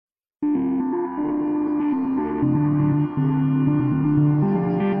So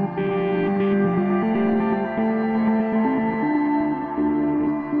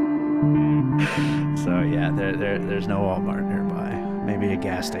yeah, there's no Walmart nearby. Maybe a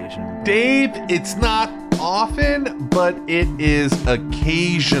gas station. Dave, it's not often, but it is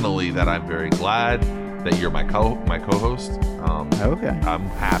occasionally that I'm very glad that you're my co-host. Okay. I'm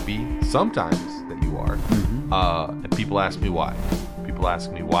happy sometimes that you are. And people ask me why. People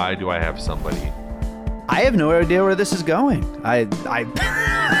ask me, why do I have somebody? I have no idea where this is going. I'm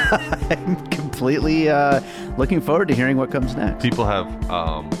completely looking forward to hearing what comes next. People have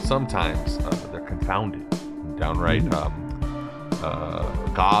sometimes they're confounded, downright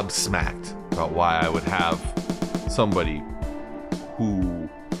gobsmacked about why I would have somebody who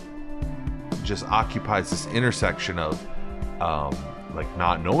just occupies this intersection of like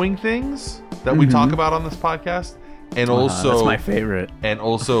not knowing things that we talk about on this podcast, and also that's my favorite, and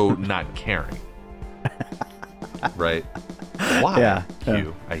also not caring. Right? Why? Yeah.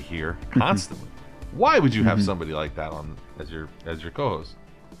 Q, I hear constantly. Why would you have somebody like that on as your co-host?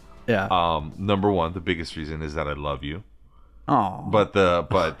 Yeah. Number one, the biggest reason is that I love you. Oh. But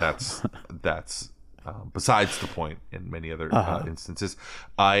that's besides the point. In many other instances,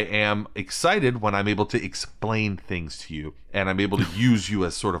 I am excited when I'm able to explain things to you, and I'm able to use you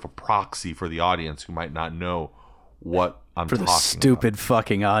as sort of a proxy for the audience who might not know what I'm talking about. For the stupid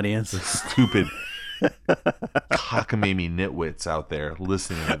fucking audience. Stupid cockamamie nitwits out there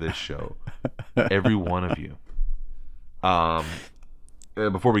listening to this show. Every one of you.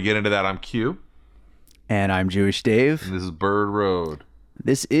 Before we get into that, I'm Q. And I'm Jewish Dave. And this is Bird Road.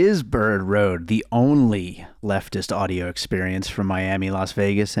 This is Bird Road, the only leftist audio experience from Miami, Las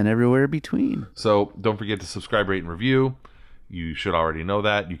Vegas, and everywhere between. So don't forget to subscribe, rate, and review. You should already know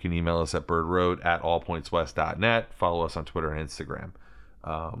that. You can email us at birdroad@allpointswest.net. Follow us on Twitter and Instagram.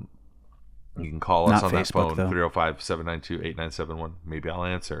 You can call us on Facebook, that phone, 305-792-8971. Maybe I'll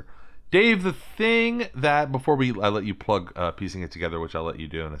answer. Dave, the thing that, before I let you plug Piecing It Together, which I'll let you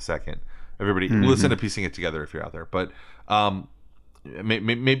do in a second. Everybody, listen to Piecing It Together if you're out there. But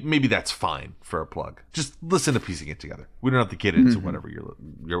maybe that's fine for a plug. Just listen to Piecing It Together. We don't have to get into whatever you're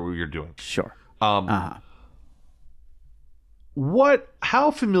doing. Sure. How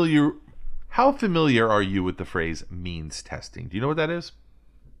familiar are you with the phrase means testing? Do you know what that is?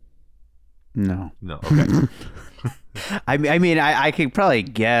 No. Okay. I mean, I could probably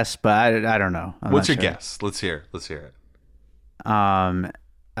guess, but I don't know. What's your guess? Let's hear it.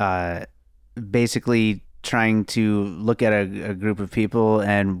 Basically trying to look at a group of people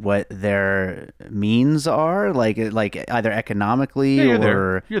and what their means are, like either economically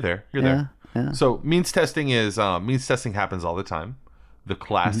or... You're there. Yeah. So means testing happens all the time. The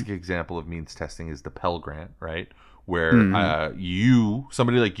classic example of means testing is the Pell Grant, right? Where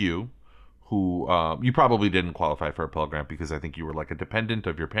somebody like you, who you probably didn't qualify for a Pell Grant because I think you were like a dependent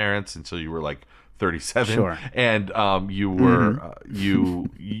of your parents until you were like 37. Sure. And you were you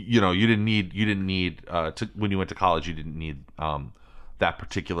didn't need to, when you went to college, you didn't need that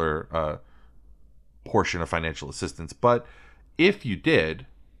particular portion of financial assistance. But if you did,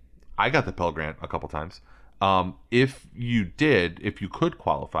 I got the Pell Grant a couple times. If you could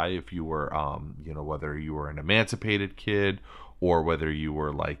qualify, if you were whether you were an emancipated kid or whether you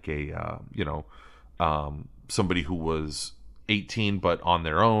were like a somebody who was 18 but on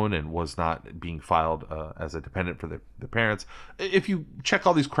their own and was not being filed as a dependent for the parents, if you check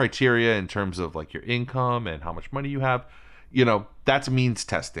all these criteria in terms of like your income and how much money you have, that's means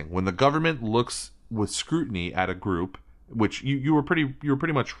testing. When the government looks with scrutiny at a group, which you were pretty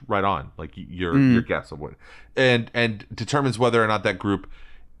much right on, like your guess of what, and determines whether or not that group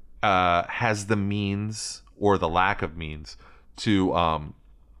has the means or the lack of means to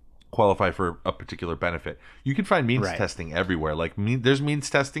qualify for a particular benefit. You can find means testing everywhere. Like there's means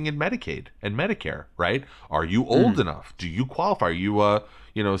testing in Medicaid and Medicare, right? Are you old enough? Do you qualify? Are you a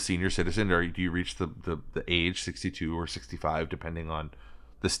senior citizen, or do you reach the age 62 or 65, depending on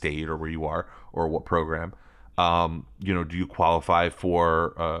the state or where you are or what program? Do you qualify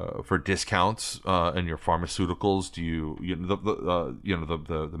for discounts in your pharmaceuticals? Do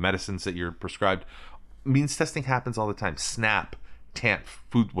the medicines that you're prescribed? Means testing happens all the time. SNAP, TANF,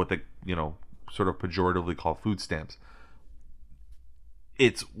 food, what they sort of pejoratively call food stamps.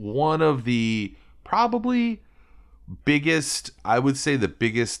 It's one of the probably biggest, I would say, the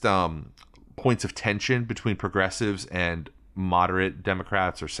biggest points of tension between progressives and moderate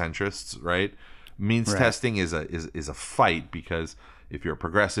Democrats or centrists, right? Means testing is a fight, because if you're a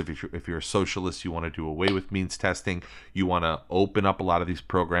progressive, if you're a socialist, you want to do away with means testing. You want to open up a lot of these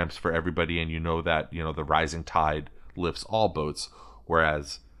programs for everybody, and that the rising tide lifts all boats.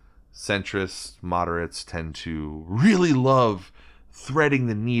 Whereas centrists, moderates tend to really love threading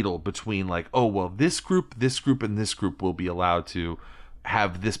the needle between like, oh, well, this group, and this group will be allowed to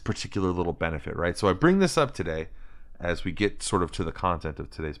have this particular little benefit, right? So I bring this up today as we get sort of to the content of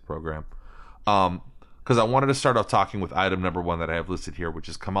today's program. Because I wanted to start off talking with item number 1 that I have listed here, which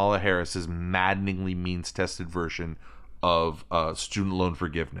is Kamala Harris's maddeningly means-tested version of student loan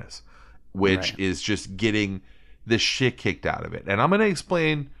forgiveness, which is just getting the shit kicked out of it. And I'm going to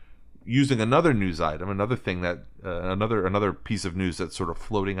explain using another news item, another thing that another piece of news that's sort of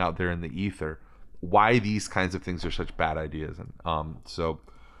floating out there in the ether, why these kinds of things are such bad ideas. And so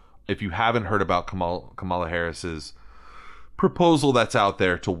if you haven't heard about Kamala Harris's proposal that's out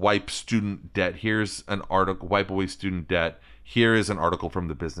there to wipe student debt, here's an article, wipe away student debt. Here is an article from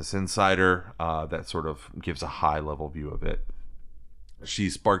the Business Insider that sort of gives a high level view of it.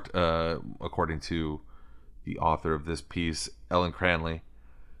 She sparked, according to the author of this piece, Ellen Cranley,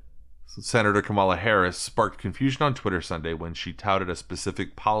 Senator Kamala Harris sparked confusion on Twitter Sunday when she touted a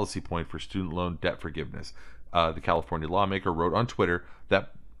specific policy point for student loan debt forgiveness. The California lawmaker wrote on Twitter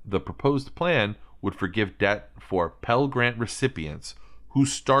that the proposed plan would forgive debt for Pell Grant recipients who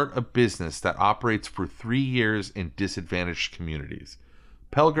start a business that operates for 3 years in disadvantaged communities.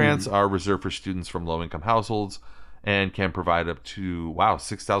 Pell Grants are reserved for students from low-income households and can provide up to,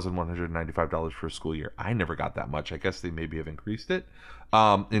 $6,195 for a school year. I never got that much. I guess they maybe have increased it.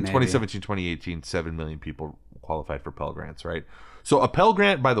 In 2017-2018, 7 million people qualified for Pell Grants, right? So a Pell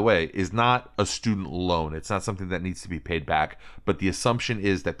Grant, by the way, is not a student loan. It's not something that needs to be paid back. But the assumption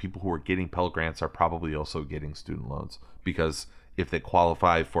is that people who are getting Pell Grants are probably also getting student loans, because if they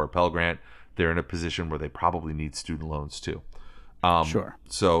qualify for a Pell Grant, they're in a position where they probably need student loans too. Sure.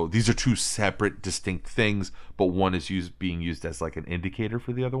 So these are two separate, distinct things, but one is being used as like an indicator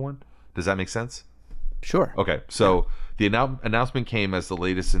for the other one. Does that make sense? Sure. Okay, so the announcement came as the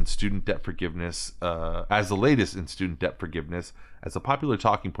latest in student debt forgiveness, as a popular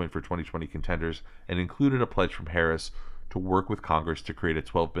talking point for 2020 contenders, and included a pledge from Harris to work with Congress to create a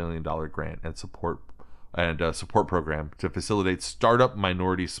 $12 billion grant and support program to facilitate startup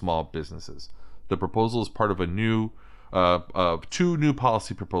minority small businesses. The proposal is part of a new of 2 new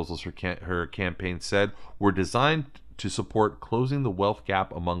policy proposals her campaign said were designed to support closing the wealth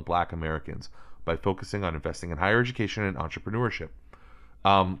gap among Black Americans by focusing on investing in higher education and entrepreneurship.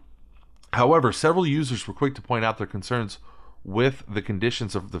 However, several users were quick to point out their concerns with the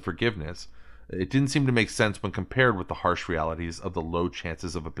conditions of the forgiveness. It didn't seem to make sense when compared with the harsh realities of the low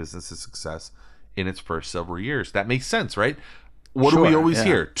chances of a business's success in its first several years. That makes sense, right? What do we always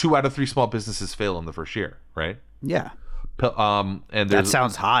hear? 2 out of 3 small businesses fail in the first year, right? Yeah. And that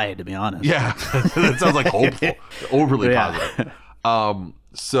sounds high, to be honest. Yeah, that sounds like hopeful, overly positive.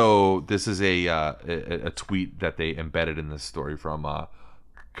 So this is a tweet that they embedded in this story from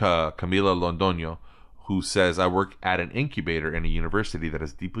Camila Londoño, who says, "I work at an incubator in a university that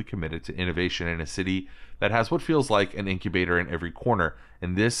is deeply committed to innovation in a city that has what feels like an incubator in every corner.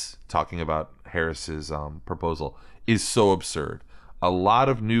 And this," talking about Harris's proposal, "is so absurd. A lot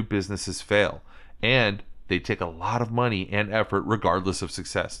of new businesses fail, and they take a lot of money and effort regardless of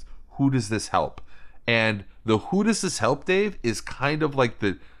success. Who does this help?" And the "who does this help," Dave, is kind of like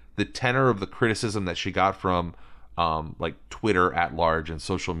the tenor of the criticism that she got from like Twitter at large and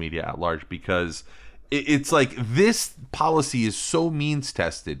social media at large, because it's like this policy is so means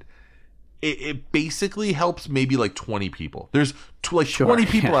tested. It basically helps maybe like 20 people. There's 20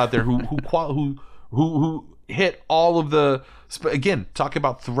 people out there who hit all of the, again, talk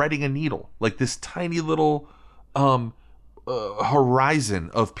about threading a needle, like this tiny little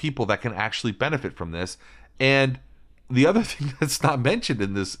horizon of people that can actually benefit from this. And the other thing that's not mentioned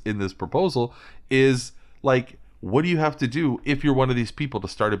in this proposal is, like, what do you have to do if you're one of these people to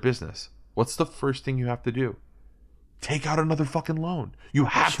start a business? What's the first thing you have to do? Take out another fucking loan. You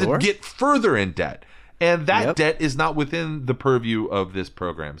have to get further in debt. And that debt is not within the purview of this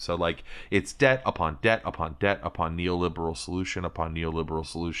program. So, like, it's debt upon debt upon debt upon neoliberal solution upon neoliberal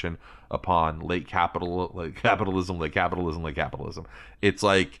solution upon late capitalism. It's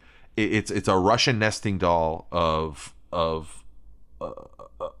like it's a Russian nesting doll of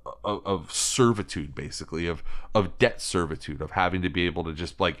servitude, basically, of debt servitude, of having to be able to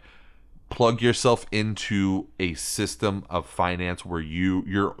just like plug yourself into a system of finance where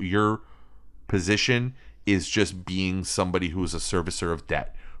your position is just being somebody who is a servicer of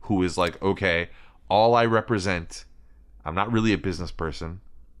debt, who is like, okay, all I represent, I'm not really a business person,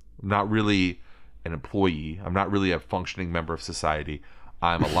 I'm not really an employee, I'm not really a functioning member of society.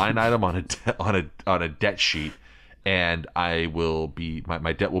 I'm a line item on a debt sheet, and I will be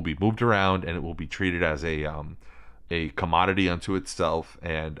my debt will be moved around, and it will be treated as a commodity unto itself,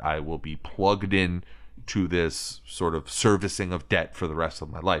 and I will be plugged in to this sort of servicing of debt for the rest of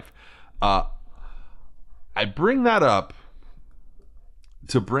my life. I bring that up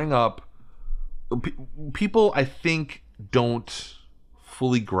to bring up people I think don't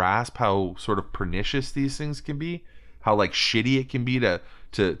fully grasp how sort of pernicious these things can be, how like shitty it can be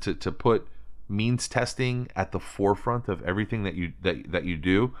to put means testing at the forefront of everything that you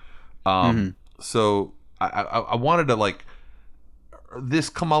do. So I wanted to like, this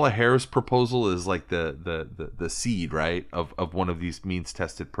Kamala Harris proposal is like the seed, right, of one of these means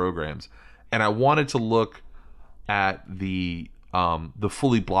tested programs, and I wanted to look at the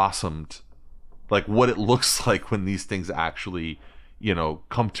fully blossomed, like what it looks like when these things actually,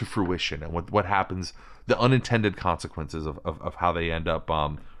 come to fruition, and what happens, the unintended consequences of how they end up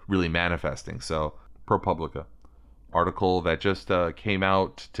really manifesting. So, ProPublica article that just came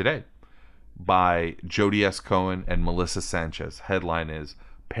out today by Jodi S. Cohen and Melissa Sanchez. Headline is,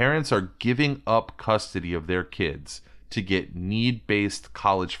 "Parents are giving up custody of their kids to get need-based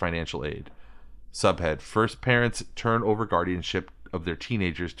college financial aid." Subhead, "First, parents turn over guardianship of their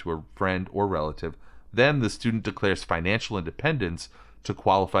teenagers to a friend or relative. Then the student declares financial independence to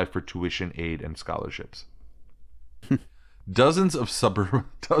qualify for tuition aid and scholarships." Dozens of suburban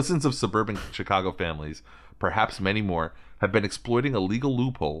Chicago families, perhaps many more, have been exploiting a legal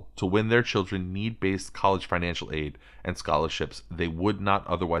loophole to win their children need-based college financial aid and scholarships they would not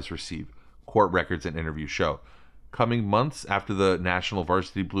otherwise receive, court records and interviews show. Coming months after the National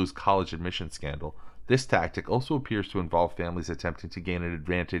Varsity Blues college admission scandal, this tactic also appears to involve families attempting to gain an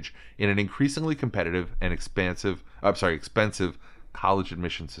advantage in an increasingly competitive and expensive college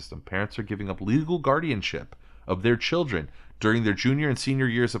admission system. Parents are giving up legal guardianship of their children during their junior and senior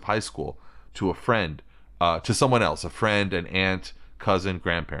years of high school to a friend, to someone else, a friend, an aunt, cousin,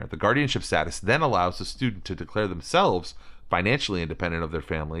 grandparent. The guardianship status then allows the student to declare themselves financially independent of their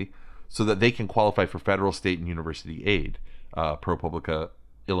family so that they can qualify for federal, state, and university aid, ProPublica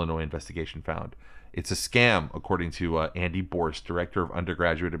Illinois investigation found. It's a scam, according to Andy Borst, director of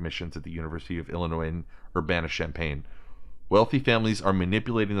undergraduate admissions at the University of Illinois in Urbana-Champaign. Wealthy families are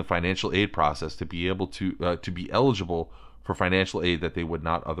manipulating the financial aid process to be able to be eligible for financial aid that they would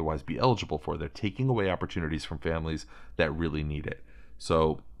not otherwise be eligible for. They're taking away opportunities from families that really need it.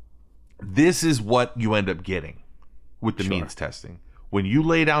 So this is what you end up getting with the means testing. When you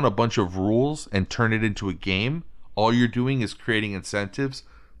lay down a bunch of rules and turn it into a game, all you're doing is creating incentives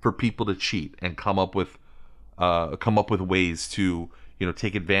for people to cheat and come up with ways to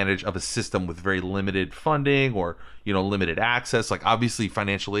take advantage of a system with very limited funding or limited access. Like, obviously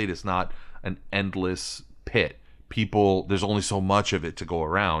financial aid is not an endless pit. There's only so much of it to go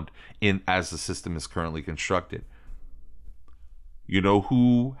around as the system is currently constructed. You know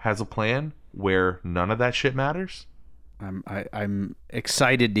who has a plan where none of that shit matters? I'm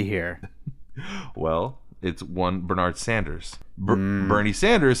excited to hear. Well, it's one Bernard Sanders. Bernie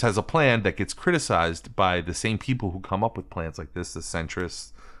Sanders has a plan that gets criticized by the same people who come up with plans like this, the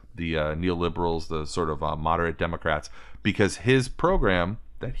centrists, the neoliberals, the sort of moderate Democrats, because his program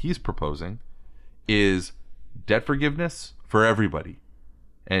that he's proposing is debt forgiveness for everybody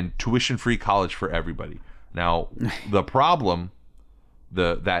and tuition-free college for everybody. Now, the problem,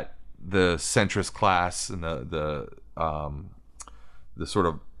 the centrist class and the sort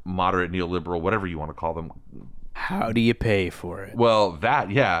of moderate neoliberal, whatever you want to call them. How do you pay for it? Well,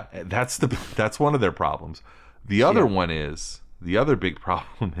 that's one of their problems. The other big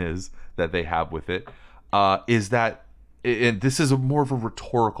problem is that they have with it is that, and this is more of a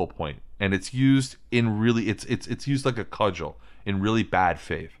rhetorical point, and it's used in really, it's used like a cudgel in really bad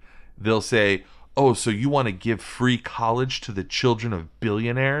faith. They'll say, "Oh, so you want to give free college to the children of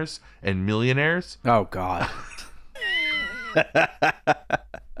billionaires and millionaires?" Oh God.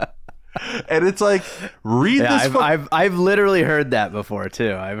 And it's like, read this. I've literally heard that before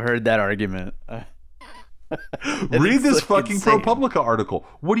too. I've heard that argument. Read this fucking ProPublica article.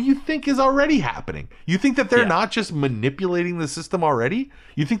 What do you think is already happening? You think that they're not just manipulating the system already?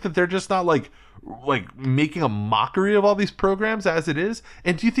 You think that they're just not like making a mockery of all these programs as it is?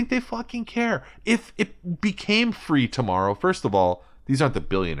 And do you think they fucking care? If it became free tomorrow, first of all, these aren't the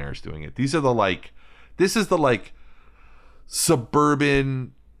billionaires doing it. These are this is the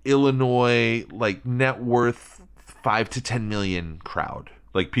suburban Illinois, net worth 5 to 10 million crowd,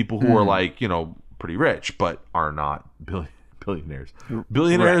 people who are pretty rich but are not billionaires.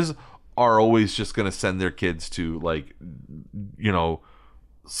 Billionaires are always just going to send their kids to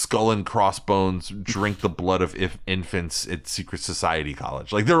skull and crossbones, drink the blood of infants at secret society college.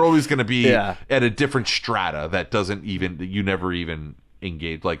 They're always going to be at a different strata that you never even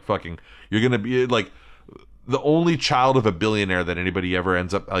engage. You're going to be the only child of a billionaire that anybody ever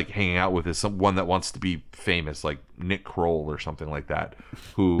ends up like hanging out with is someone that wants to be famous, like Nick Kroll or something like that,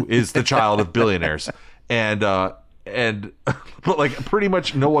 who is the child of billionaires. And but like pretty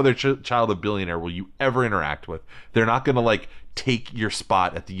much no other child of billionaire will you ever interact with. They're not gonna like take your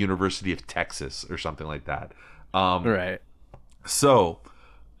spot at the University of Texas or something like that. Right. So,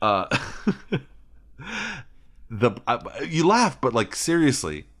 you laugh, but like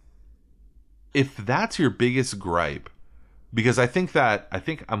seriously, if that's your biggest gripe, because I think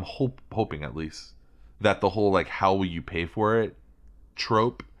I'm hoping at least that the whole like how will you pay for it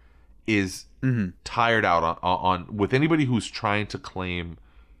trope is tired out on with anybody who's trying to claim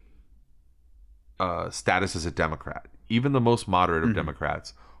status as a Democrat, even the most moderate of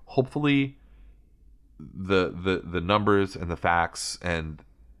Democrats. Hopefully, the numbers and the facts and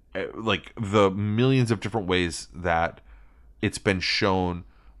like the millions of different ways that it's been shown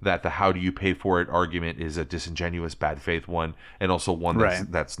that the how do you pay for it argument is a disingenuous bad faith one, and also one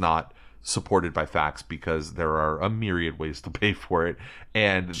that's not supported by facts, because there are a myriad ways to pay for it,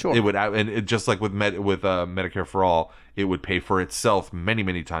 and it would, and it, just like with Medicare for All, it would pay for itself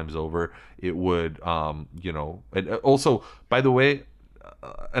many times over. It would and also, by the way,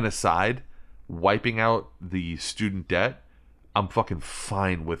 an aside, wiping out the student debt, I'm fucking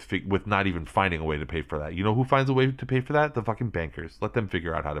fine with not even finding a way to pay for that. You know who finds a way to pay for that? The fucking bankers. Let them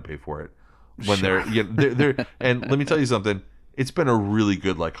figure out how to pay for it when they're and let me tell you something. It's been a really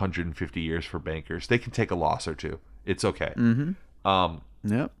good like 150 years for bankers. They can take a loss or two. It's okay.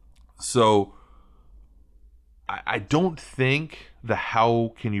 Yep. So I don't think the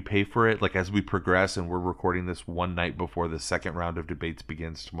how can you pay for it, like as we progress, and we're recording this one night before the second round of debates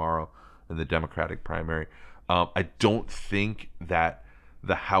begins tomorrow in the Democratic primary. I don't think that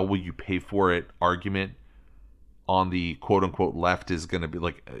the how will you pay for it argument on the quote unquote left is going to be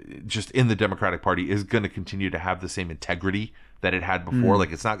like, just in the Democratic Party, is going to continue to have the same integrity that it had before.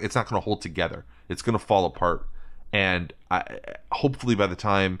 Like it's not going to hold together. It's going to fall apart. And hopefully by the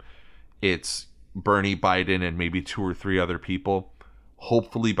time it's Bernie, Biden, and maybe 2 or 3 other people,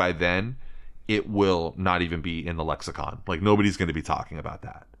 hopefully by then it will not even be in the lexicon. Like nobody's going to be talking about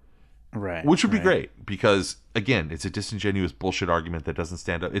that. Right. Which would be great, because again, it's a disingenuous bullshit argument that doesn't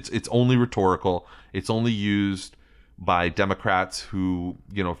stand up. It's only rhetorical. It's only used by Democrats who,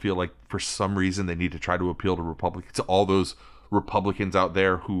 feel like for some reason they need to try to appeal to Republicans, to all those Republicans out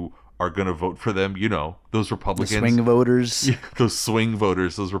there who are going to vote for them. Those Republicans, the swing voters, those swing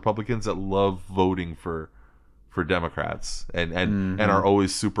voters, those Republicans that love voting for Democrats and are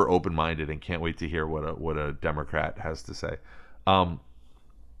always super open-minded and can't wait to hear what a Democrat has to say.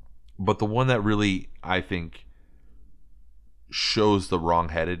 But the one that really, I think, shows the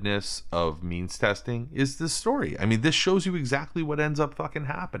wrongheadedness of means testing is this story. I mean, this shows you exactly what ends up fucking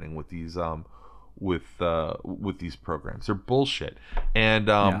happening with these with these programs. They're bullshit. And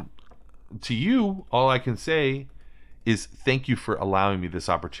to you, all I can say is thank you for allowing me this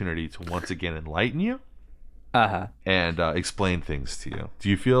opportunity to once again enlighten you and explain things to you. Do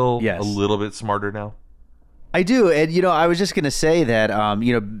you feel a little bit smarter now? I do. And, I was just going to say that,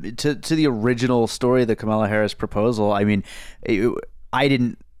 to the original story, the Kamala Harris proposal, I mean, I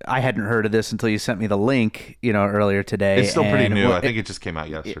hadn't heard of this until you sent me the link, earlier today. It's still pretty new. I think it just came out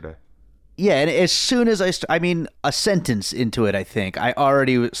yesterday. Yeah. And as soon as a sentence into it, I think I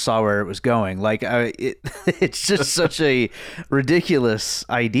already saw where it was going. Like, it's just such a ridiculous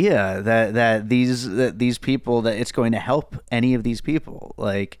idea that these people, that it's going to help any of these people.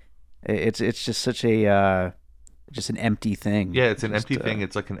 Like, it's just such a, just an empty thing. Yeah, it's an empty thing.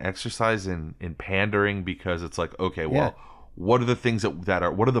 It's like an exercise in pandering, because it's like, okay, well, what are the things that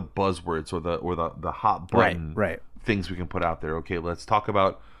are, what are the buzzwords or the hot button things we can put out there? Okay, let's talk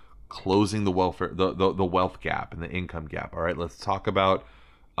about closing the welfare, the wealth gap and the income gap. All right, let's talk about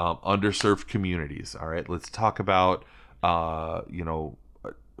underserved communities. All right, let's talk about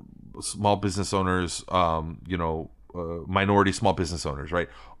small business owners, minority small business owners, right?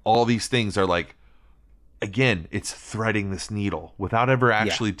 All these things are like, again, it's threading this needle without ever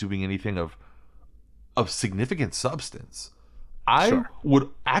actually doing anything of significant substance. I would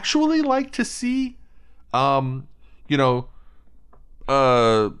actually like to see,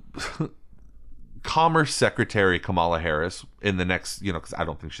 Commerce Secretary Kamala Harris in the next, because I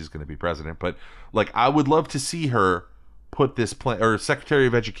don't think she's going to be president, but like I would love to see her put this plan, or Secretary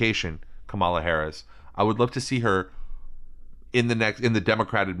of Education Kamala Harris. I would love to see her in the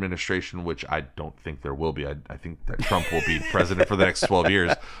Democrat administration, which I don't think there will be. I think that Trump will be president for the next 12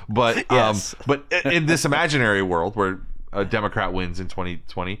 years. But but in this imaginary world where a Democrat wins in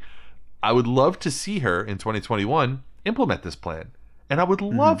 2020, I would love to see her in 2021 implement this plan. And I would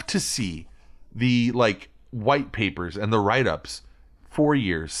love to see the like white papers and the write-ups 4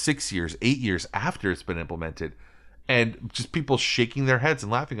 years, 6 years, 8 years after it's been implemented, and just people shaking their heads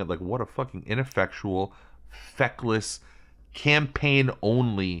and laughing at like what a fucking ineffectual, feckless,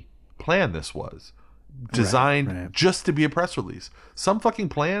 campaign-only plan this was, designed just to be a press release. Some fucking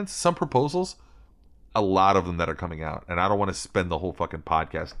plans, some proposals, a lot of them that are coming out, and I don't want to spend the whole fucking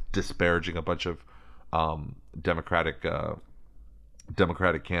podcast disparaging a bunch of Democratic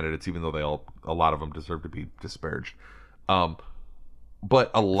candidates, even though a lot of them deserve to be disparaged.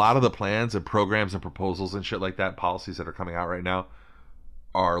 But a lot of the plans and programs and proposals and shit like that, policies that are coming out right now,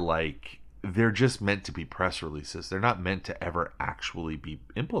 are like, they're just meant to be press releases. They're not meant to ever actually be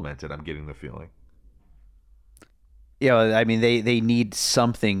implemented, I'm getting the feeling. Yeah, I mean, they need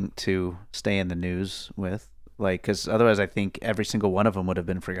something to stay in the news with, like, because otherwise I think every single one of them would have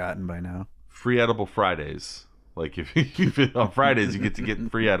been forgotten by now. Free edible Fridays. Like, if on Fridays you get to get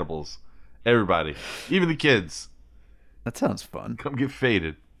free edibles. Everybody, even the kids. That sounds fun. Come get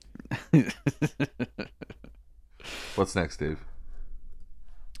faded. What's next, Dave?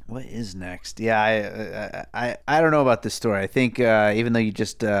 What is next? Yeah, I don't know about this story. I think even though you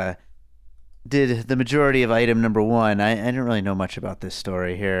just did the majority of item number one, I didn't really know much about this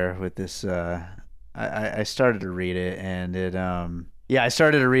story here with this. I started to read it, and it I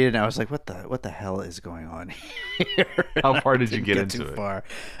started to read it, and I was like, what the hell is going on here? How far did you get into it? Far.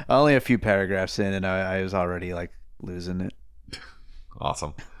 Only a few paragraphs in, and I was already like losing it.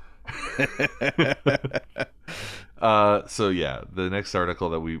 Awesome. So yeah, the next article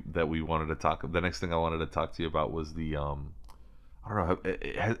that we wanted to talk, the next thing I wanted to talk to you about was the I don't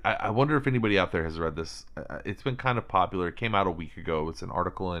know. I wonder if anybody out there has read this. It's been kind of popular. It came out a week ago. It's an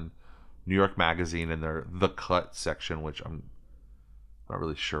article in New York Magazine in their The Cut section, which I'm not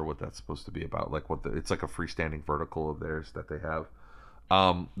really sure what that's supposed to be about. Like it's like a freestanding vertical of theirs that they have.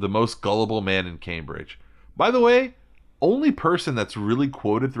 The most gullible man in Cambridge. By the way, only person that's really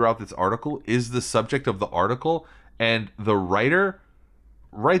quoted throughout this article is the subject of the article and the writer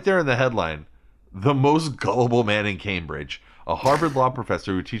right there in the headline. The most gullible man in Cambridge. A Harvard law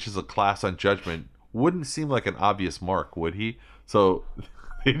professor who teaches a class on judgment wouldn't seem like an obvious mark, would he? So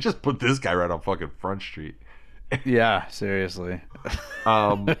they just put this guy right on fucking Front Street. Yeah, seriously.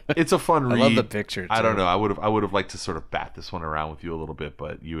 It's a fun read. I love the picture, too. I don't know. I would have liked to sort of bat this one around with you a little bit,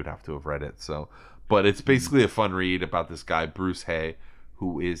 but you would have to have read it. So, but it's basically a fun read about this guy, Bruce Hay,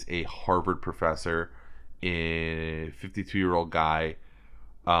 who is a Harvard professor, a 52-year-old guy,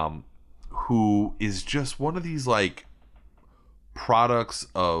 who is just one of these like products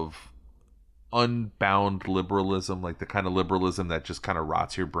of unbound liberalism, like the kind of liberalism that just kind of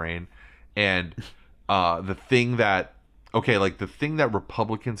rots your brain. And the thing that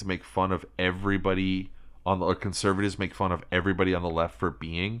Republicans make fun of everybody or conservatives make fun of everybody on the left for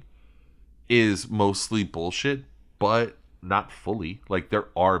being is mostly bullshit, but not fully. Like, there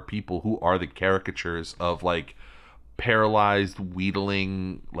are people who are the caricatures of like paralyzed,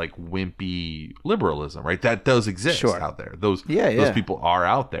 wheedling, like wimpy liberalism, right? That does exist out there. Those people are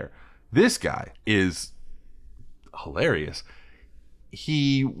out there. This guy is hilarious.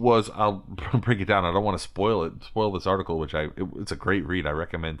 He was, I'll break it down. I don't want to spoil this article, which it's a great read. I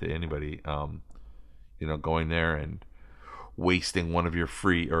recommend to anybody, going there and wasting one of your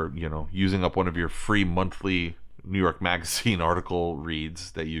free, or, using up one of your free monthly New York Magazine article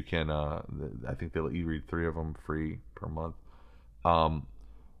reads that you can, I think they let you read 3 of them free per month.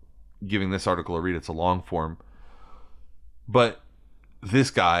 Giving this article a read. It's a long form. But this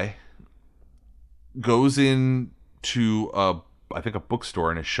guy goes into I think a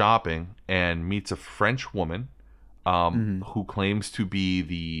bookstore and is shopping and meets a French woman who claims to be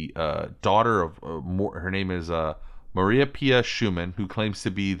the daughter of her name is Maria Pia Schumann, who claims to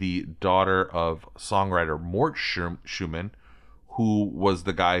be the daughter of songwriter Mort Schumann, who was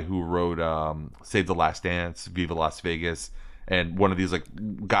the guy who wrote Save the Last Dance, Viva Las Vegas, and one of these like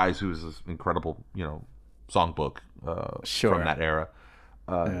guys who was this incredible songbook from that era.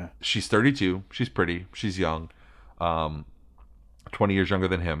 She's 32. She's pretty. She's young. 20 years younger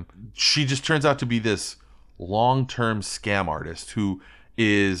than him. She just turns out to be this long-term scam artist who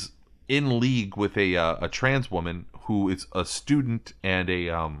is in league with a trans woman who is a student and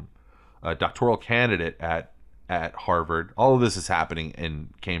a doctoral candidate at Harvard. All of this is happening in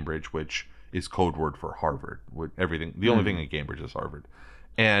Cambridge, which is code word for Harvard. The only thing in Cambridge is Harvard.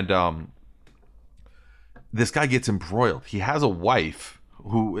 And this guy gets embroiled. He has a wife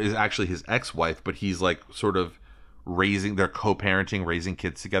who is actually his ex-wife, but he's like sort of they're co-parenting, raising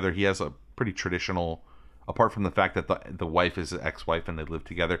kids together. He has a pretty traditional, apart from the fact that the wife is an ex-wife and they live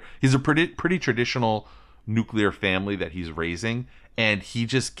together, he's a pretty traditional nuclear family that he's raising, and he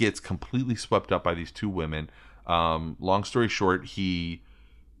just gets completely swept up by these two women. Long story short, he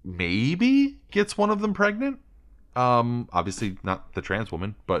maybe gets one of them pregnant. Obviously not the trans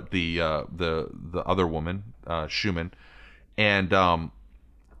woman, but the other woman, Schumann, and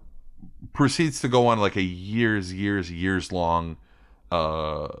proceeds to go on like a years long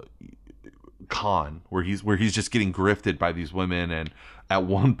con where he's just getting grifted by these women, and at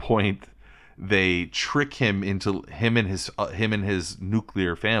one point they trick him into him and his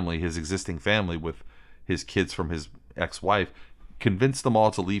nuclear family, his existing family with his kids from his ex-wife, convince them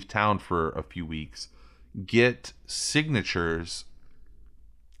all to leave town for a few weeks, get signatures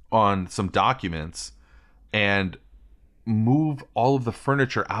on some documents, and move all of the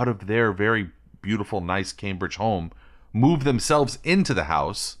furniture out of their very beautiful, nice Cambridge home, move themselves into the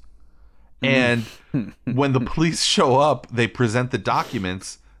house. And when the police show up, they present the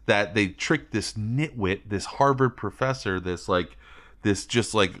documents that they tricked this nitwit, this Harvard professor, this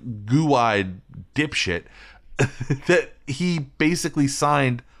just goo-eyed dipshit, that he basically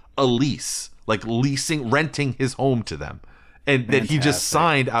signed a lease, like renting his home to them, and that he just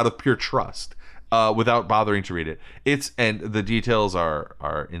signed out of pure trust, without bothering to read it. And the details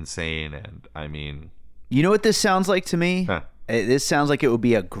are insane, and I mean, you know what this sounds like to me? Huh. This sounds like it would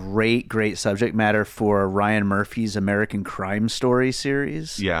be a great subject matter for Ryan Murphy's American Crime Story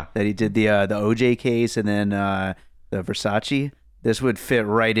series. Yeah, that he did the OJ case and then the Versace. This would fit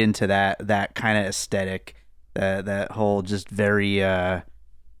right into that kind of aesthetic, that whole just very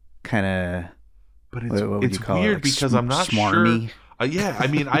kind of. But it's weird like because I'm not smarmy. Sure. Yeah, I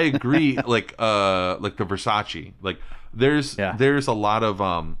mean, I agree. like the Versace, like there's a lot of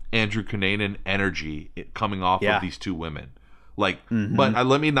Andrew Cunanan energy coming off of these two women. Like, but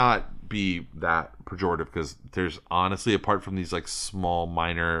let me not be that pejorative, because there's honestly, apart from these like small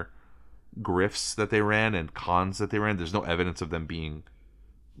minor grifts that they ran and cons that they ran, there's no evidence of them being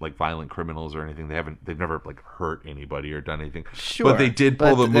like violent criminals or anything. They've never like hurt anybody or done anything. Sure, but they did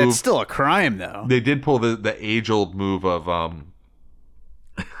pull the move. It's still a crime, though. They did pull the age old move of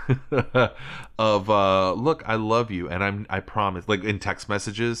look, I love you, and I promise, like in text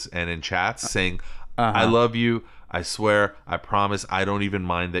messages and in chats, saying I love you, I swear, I promise, I don't even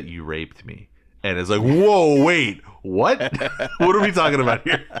mind that you raped me. And it's like, whoa, wait, what? What are we talking about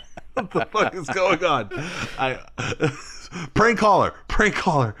here? What the fuck is going on? Prank caller,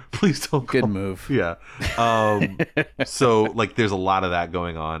 please don't call. Good move. Yeah. So like there's a lot of that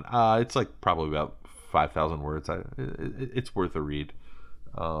going on. It's like probably about 5,000 words. It's worth a read.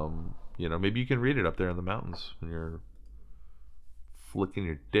 Maybe you can read it up there in the mountains when you're flicking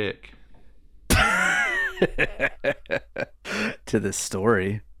your dick. To this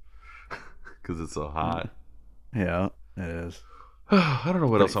story. Because it's so hot. Yeah, it is. I don't know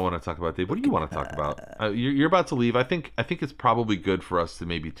what else I want to talk about, Dave. What do you want to talk about? You're about to leave. I think it's probably good for us to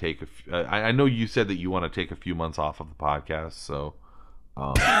maybe take I know you said that you want to take a few months off of the podcast, so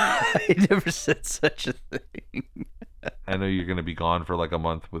I never said such a thing. I know you're going to be gone for like a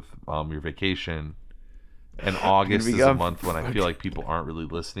month with your vacation, and August is a month when I feel like people aren't really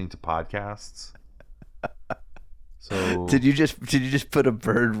listening to podcasts. So did you just put a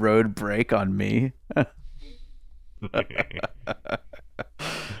Bird Road break on me?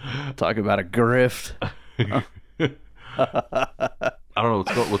 Talk about a grift. I don't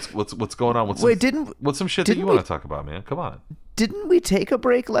know what's going on. What's some shit that you want to talk about, man? Come on. Didn't we take a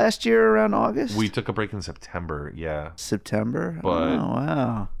break last year around August? We took a break in September. Yeah. September. But oh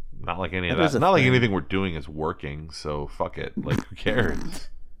wow. Not like any of that. Not like anything we're doing is working. So fuck it. Like who cares?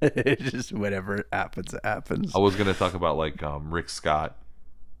 Just whatever happens, it happens. I was gonna talk about like Rick Scott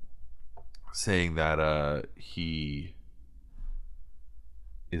saying that he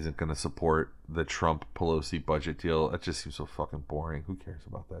isn't gonna support the Trump Pelosi budget deal. That just seems so fucking boring. Who cares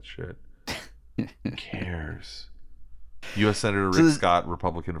about that shit? Who cares? U.S. Senator Rick Scott,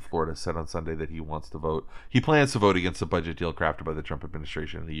 Republican of Florida, said on Sunday that he plans to vote against the budget deal crafted by the Trump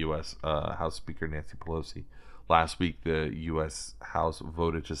administration and the U.S. House Speaker Nancy Pelosi. Last week, the U.S. House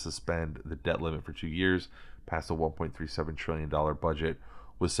voted to suspend the debt limit for 2 years, passed a $1.37 trillion budget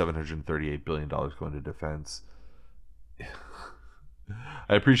with $738 billion going to defense.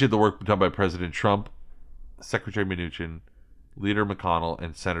 I appreciate the work done by President Trump, Secretary Mnuchin, Leader McConnell,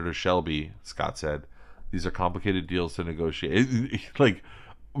 and Senator Shelby, Scott said. These are complicated deals to negotiate. Like,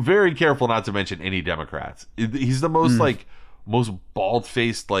 very careful not to mention any Democrats. He's the most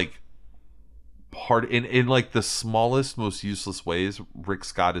bald-faced, like, part in like the smallest, most useless ways. Rick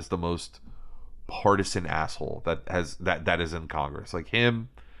Scott is the most partisan asshole that is in Congress. Like him,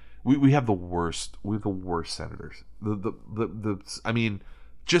 we have the worst. We have the worst senators. I mean,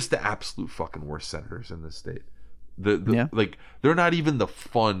 just the absolute fucking worst senators in this state. The Yeah. like they're not even the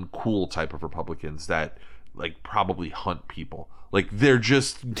fun, cool type of Republicans that like probably hunt people. Like they're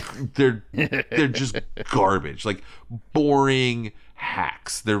just garbage. Like boring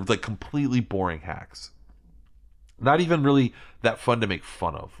hacks. They're like completely boring hacks. Not even really that fun to make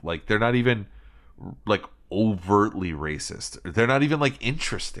fun of. Like they're not even like overtly racist. They're not even like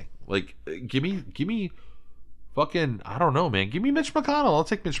interesting. Like give me fucking, I don't know, man. Give me Mitch McConnell. I'll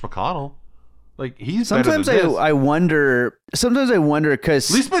take Mitch McConnell. Like he's Sometimes better than this. I wonder. Sometimes I wonder because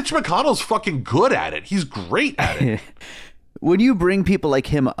At least Mitch McConnell's fucking good at it. He's great at it. when you bring people like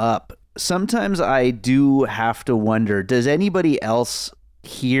him up, sometimes I do have to wonder: does anybody else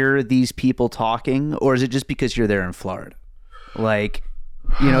hear these people talking, or is it just because you're there in Florida? Like,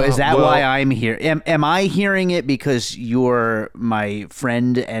 you know, is that why I'm here? Am I hearing it because you're my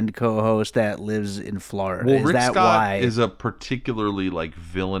friend and co-host that lives in Florida? Well, is Rick that Scott why? is a particularly like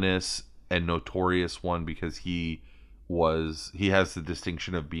villainous and notorious one because he has the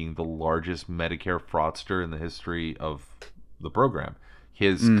distinction of being the largest Medicare fraudster in the history of the program.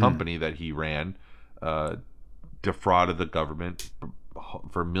 His company that he ran defrauded the government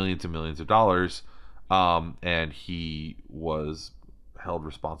for millions and millions of dollars, and he was held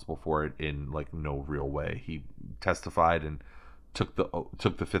responsible for it in like no real way. He testified and took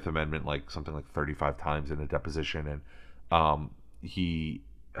the Fifth Amendment like something like 35 times in a deposition, and he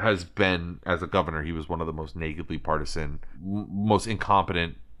has been, as a governor, he was one of the most nakedly partisan, most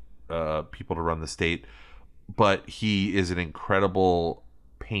incompetent people to run the state. But he is an incredible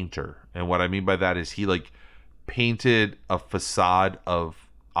painter, and what I mean by that is he like painted a facade of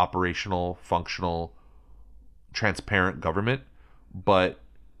operational, functional, transparent government. But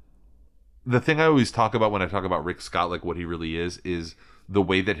the thing I always talk about when I talk about Rick Scott, like what he really is the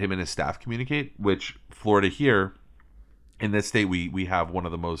way that him and his staff communicate, which Florida here in this state, we have one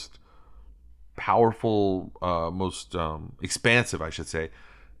of the most powerful, most expansive, I should say,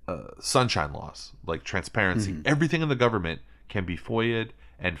 sunshine laws, like transparency. Everything in the government can be FOIA'd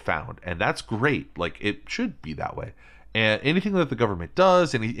and found, and that's great. Like it should be that way. And anything that the government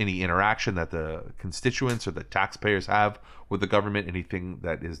does, any interaction that the constituents or the taxpayers have with the government, anything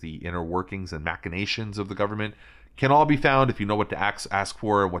that is the inner workings and machinations of the government, can all be found if you know what to ask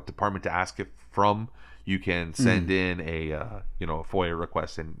for, what department to ask it from. You can send in a FOIA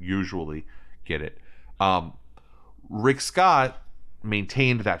request and usually get it. Rick Scott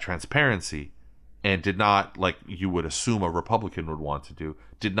maintained that transparency and did not, like you would assume a Republican would want to do,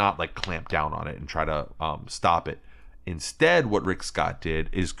 did not like clamp down on it and try to stop it. Instead, what Rick Scott did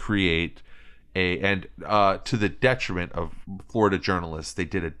is create to the detriment of Florida journalists, they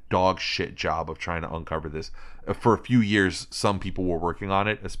did a dog shit job of trying to uncover this. For a few years, some people were working on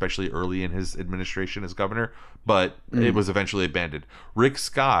it, especially early in his administration as governor, but it was eventually abandoned. Rick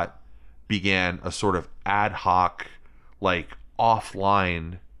Scott began a sort of ad hoc, like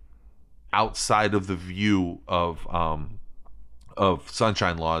offline, outside of the view of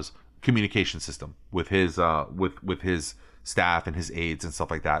sunshine laws communication system with his with his staff and his aides and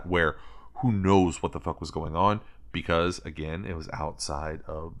stuff like that, where who knows what the fuck was going on, because again it was outside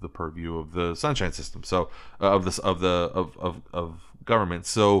of the purview of the sunshine system, so of government.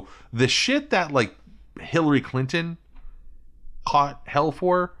 So the shit that like Hillary Clinton caught hell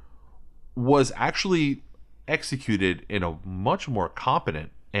for was actually executed in a much more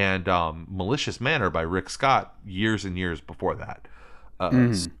competent and malicious manner by Rick Scott years and years before that.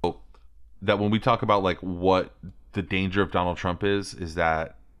 So that when we talk about like what the danger of Donald Trump is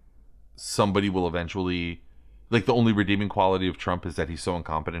that somebody will eventually, like, the only redeeming quality of Trump is that he's so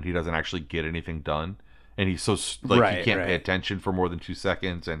incompetent he doesn't actually get anything done, and he's so like he can't pay attention for more than 2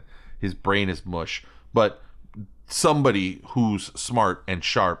 seconds, and his brain is mush. But somebody who's smart and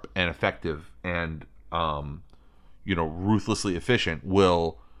sharp and effective and ruthlessly efficient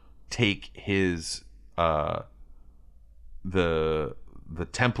will take his the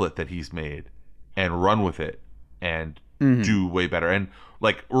template that he's made and run with it and do way better. And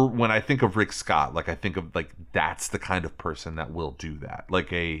like when I think of Rick Scott, like I think of like that's the kind of person that will do that,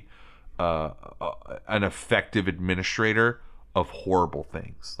 like an effective administrator of horrible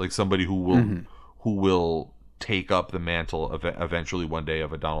things, like somebody who will take up the mantle of eventually one day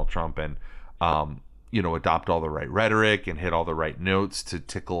of a Donald Trump and adopt all the right rhetoric and hit all the right notes to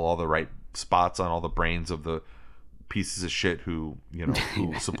tickle all the right spots on all the brains of the pieces of shit who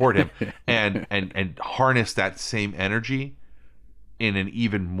support him, and harness that same energy in an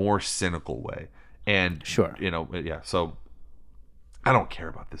even more cynical way. And so I don't care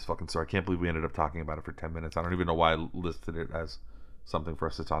about this fucking story. I can't believe we ended up talking about it for 10 minutes. I don't even know why I listed it as something for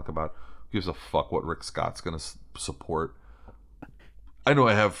us to talk about. Who gives a fuck what Rick Scott's gonna support? I know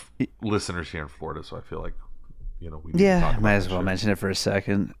I have listeners here in Florida, so I feel like we need to Yeah, talk might about as this well shit. mention it for a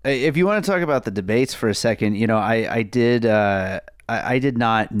second. If you want to talk about the debates for a second, I did I did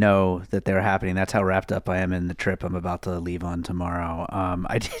not know that they were happening. That's how wrapped up I am in the trip I'm about to leave on tomorrow.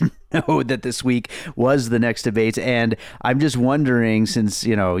 I didn't know that this week was the next debates, and I'm just wondering, since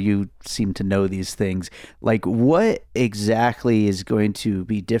you seem to know these things, like what exactly is going to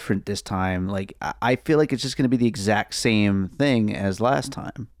be different this time? Like I feel like it's just going to be the exact same thing as last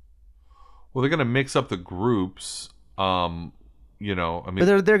time. Well, they're gonna mix up the groups. I But mean,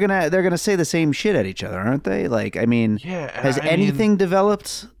 they're gonna say the same shit at each other, aren't they? Like, I mean, has yeah, I mean, anything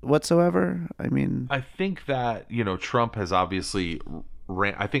developed whatsoever? I mean, I think that Trump has obviously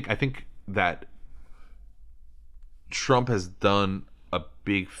ran. I think that Trump has done a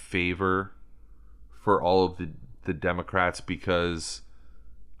big favor for all of the Democrats because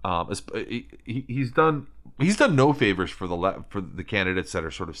he's done no favors for the for the candidates that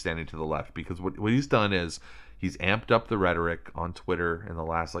are sort of standing to the left, because what he's done is he's amped up the rhetoric on Twitter in the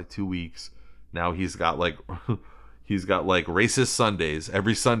last like 2 weeks. Now he's got like he's got like racist Sundays.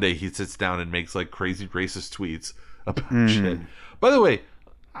 Every Sunday he sits down and makes like crazy racist tweets about shit. mhm. By the way,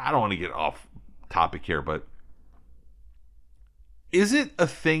 I don't want to get off topic here, but is it a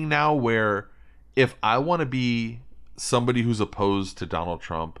thing now where if I want to be somebody who's opposed to Donald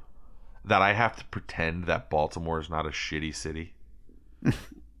Trump, that I have to pretend that Baltimore is not a shitty city?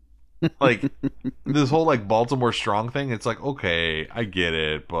 Like this whole like Baltimore strong thing, it's like, okay, I get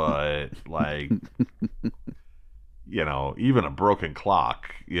it, but like, even a broken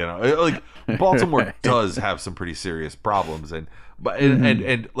clock, like Baltimore Right. does have some pretty serious problems. And but Mhm.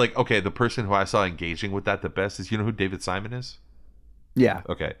 and like, okay, the person who I saw engaging with that the best is, who David Simon is? Yeah.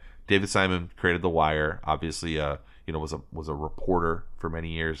 Okay, David Simon created The Wire. Obviously, was a reporter for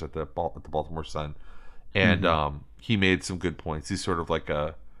many years at the Baltimore Sun, and Mhm. he made some good points. He's sort of like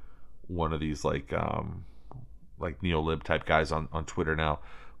a one of these like neo-lib type guys on Twitter now,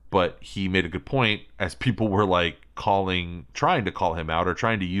 but he made a good point as people were like trying to call him out or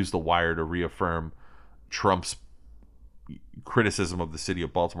trying to use The Wire to reaffirm Trump's criticism of the city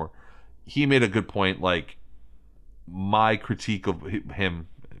of Baltimore. He made a good point, like my critique of him,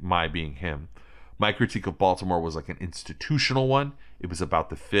 my being him, my critique of Baltimore was like an institutional one. It was about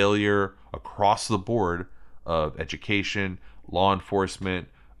the failure across the board of education, law enforcement,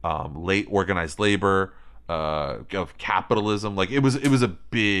 late organized labor, of capitalism. Like it was a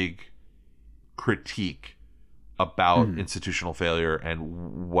big critique about Mhm. institutional failure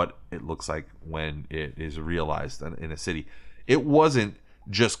and what it looks like when it is realized in a city. It wasn't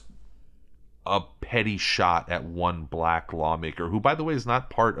just a petty shot at one black lawmaker, who, by the way, is not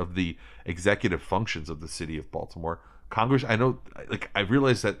part of the executive functions of the city of Baltimore. Congress, I know, like, I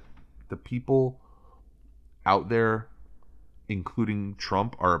realize that the people out there, including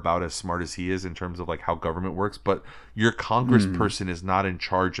Trump, are about as smart as he is in terms of like how government works, but your Mhm. congressperson is not in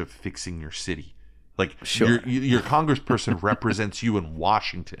charge of fixing your city. Like Sure. your congressperson represents you in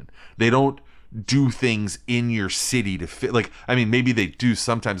Washington. They don't do things in your city to fit. Like, I mean, maybe they do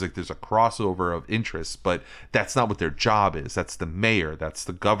sometimes. Like, there's a crossover of interests, but that's not what their job is. That's the mayor. That's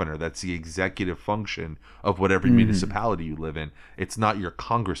the governor. That's the executive function of whatever Mhm. municipality you live in. It's not your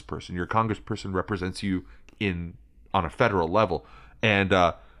congressperson. Your congressperson represents you in on a federal level. And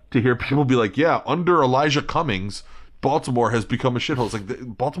to hear people be like, "Yeah, under Elijah Cummings, Baltimore has become a shithole." It's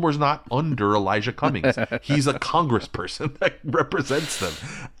like Baltimore's not under Elijah Cummings. He's a congressperson that represents them.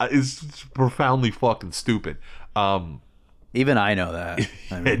 It's profoundly fucking stupid. Um, Even I know that.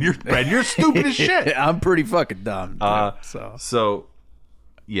 I and you're mean, and you're stupid as shit. I'm pretty fucking dumb too. Uh, So. so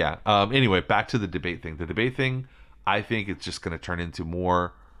yeah. Anyway, back to the debate thing. The debate thing, I think it's just going to turn into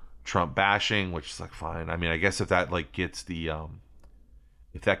more Trump bashing, which is like fine. I mean, I guess if that like gets the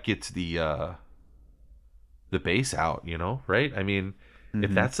base out, right? I mean,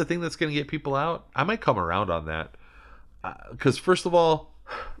 if Mhm. that's the thing that's going to get people out, I might come around on that. Because first of all,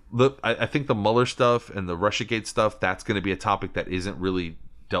 I think the Mueller stuff and the RussiaGate stuff, that's going to be a topic that isn't really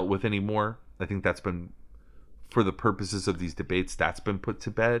dealt with anymore. I think that's been, for the purposes of these debates, that's been put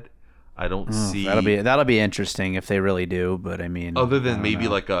to bed. I don't Oh, that'll be see, that'll be interesting if they really do. But I mean, other I than don't maybe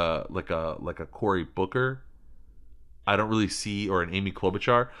know. like a Cory Booker, I don't really see, or an Amy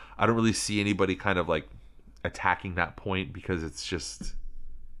Klobuchar, I don't really see anybody kind of like attacking that point, because it's just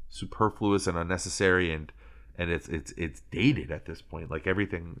superfluous and unnecessary, and it's dated at this point. Like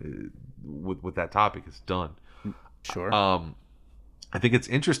everything with that topic is done. Sure. Um, I think it's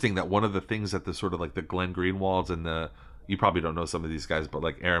interesting that one of the things that the sort of like the Glenn Greenwalds and the, you probably don't know some of these guys, but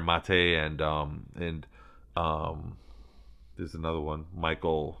like Aaron Mate and um there's another one,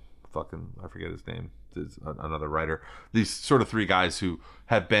 Michael I forget his name. It's another writer. These sort of three guys who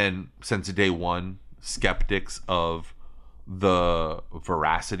have been since day one skeptics of the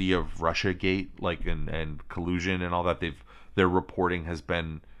veracity of Russiagate, like and collusion and all that. Their reporting has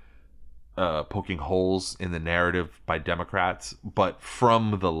been poking holes in the narrative by Democrats, but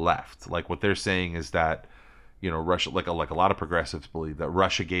from the left. Like what they're saying is that Russia, like a lot of progressives believe that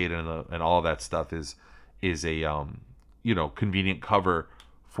Russiagate and all of that stuff is a convenient cover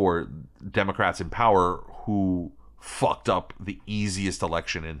for Democrats in power who fucked up the easiest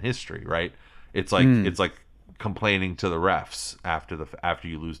election in history, right? It's like complaining to the refs after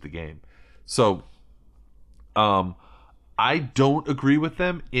you lose the game. So I don't agree with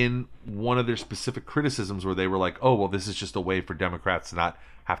them in one of their specific criticisms where they were like, oh, well, this is just a way for Democrats to not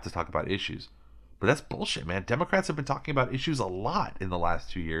have to talk about issues. But that's bullshit, man. Democrats have been talking about issues a lot in the last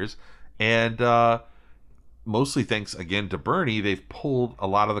 2 years. And mostly thanks, again, to Bernie, they've pulled a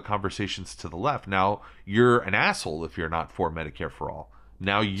lot of the conversations to the left. Now, you're an asshole if you're not for Medicare for all.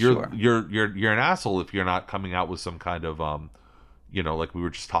 Now, you're an asshole if you're not coming out with some kind of, like we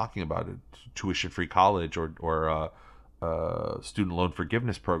were just talking about, a tuition-free college or student loan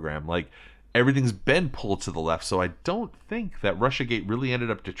forgiveness program. Like, everything's been pulled to the left, so I don't think that Russiagate really ended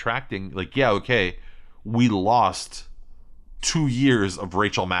up detracting. Like, yeah, okay, we lost 2 years of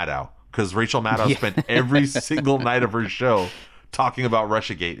Rachel Maddow because Rachel Maddow spent every single night of her show talking about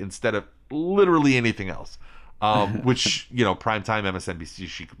Russiagate instead of literally anything else. Which, primetime MSNBC,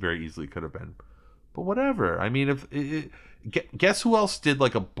 she very easily could have been. But whatever. I mean, guess who else did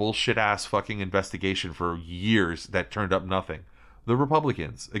like a bullshit ass fucking investigation for years that turned up nothing? The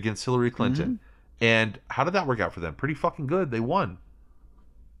Republicans against Hillary Clinton. Mm-hmm. And how did that work out for them? Pretty fucking good. They won.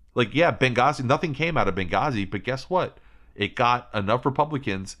 Like, yeah, Benghazi, nothing came out of Benghazi, but guess what? It got enough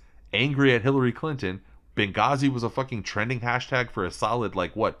Republicans angry at Hillary Clinton. Benghazi was a fucking trending hashtag for a solid,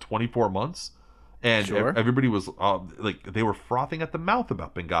 24 months? And sure. Everybody was, they were frothing at the mouth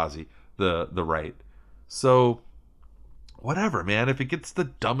about Benghazi, the right. So, whatever, man. If it gets the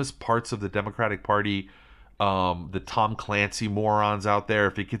dumbest parts of the Democratic Party, the Tom Clancy morons out there,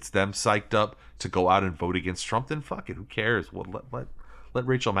 if it gets them psyched up to go out and vote against Trump, then fuck it. Who cares? Well, let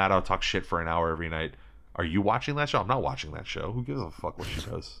Rachel Maddow talk shit for an hour every night. Are you watching that show? I'm not watching that show. Who gives a fuck what she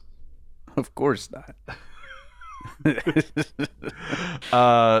does? Of course not.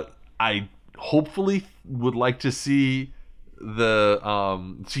 I hopefully would like to see the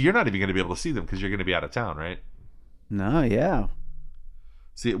so you're not even going to be able to see them because you're going to be out of town, right? No, yeah.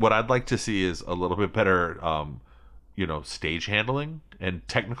 See, what I'd like to see is a little bit better stage handling and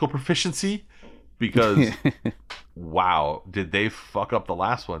technical proficiency, because wow, did they fuck up the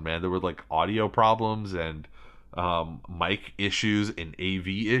last one, man. There were audio problems and mic issues and AV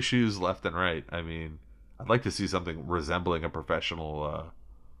issues left and right. I mean, I'd like to see something resembling a professional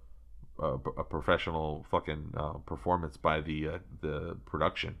fucking performance by the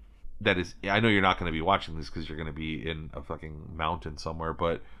production. That is, I know you're not going to be watching this because you're going to be in a fucking mountain somewhere,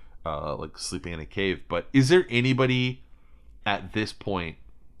 but sleeping in a cave. But is there anybody at this point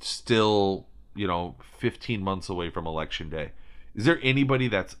still, 15 months away from Election Day? Is there anybody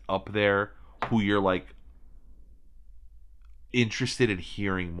that's up there who you're interested in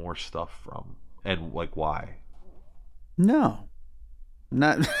hearing more stuff from, and why? No,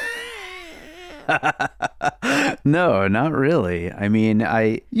 not. No, not really. I mean,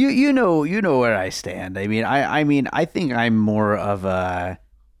 you know where I stand. I mean, I think I'm more of a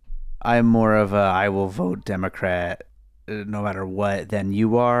I will vote Democrat no matter what than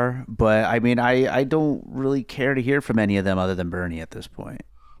you are. But I mean, I don't really care to hear from any of them other than Bernie at this point.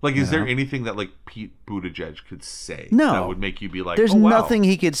 Is there anything that Pete Buttigieg could say that would make you be like, there's oh, wow. nothing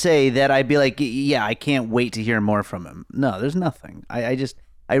he could say that I'd be like, yeah, I can't wait to hear more from him. No, there's nothing.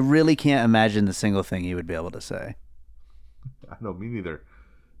 I really can't imagine the single thing he would be able to say. I know, me neither.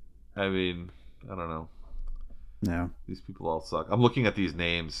 I mean, I don't know. No. These people all suck. I'm looking at these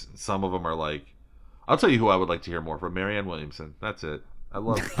names. Some of them are I'll tell you who I would like to hear more from. Marianne Williamson. That's it.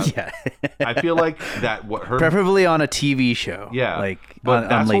 Yeah. I feel like that preferably on a TV show. Yeah. But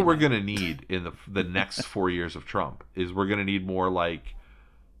that's what we're going to need in the next 4 years of Trump, is we're going to need more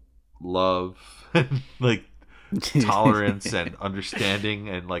love and tolerance and understanding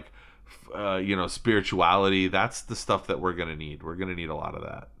and spirituality. That's the stuff that we're gonna need. We're gonna need a lot of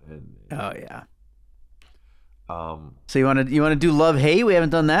that. And oh yeah. So you want to do love hate? We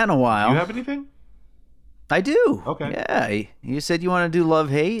haven't done that in a while. Do you have anything? I do. Okay. Yeah, you said you want to do Love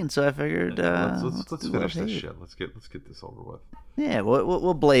Hate, and so I figured Let's do finish Love, this Hate. shit. Let's get this over with. Yeah,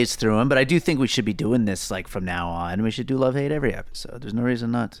 we'll blaze through them, but I do think we should be doing this like from now on. We should do Love Hate every episode. There's no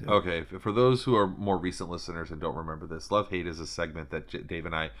reason not to. Okay, for those who are more recent listeners and don't remember this, Love Hate is a segment that Dave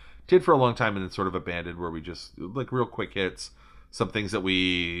and I did for a long time and then sort of abandoned, where we just like real quick hits, some things that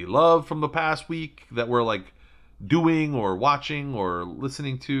we love from the past week that we're like doing or watching or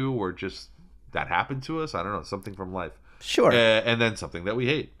listening to, or just that happened to us. I don't know, something from life. Sure. And then something that we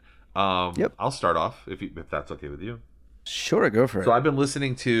hate. Yep. I'll start off if that's okay with you. Sure, go for it. So I've been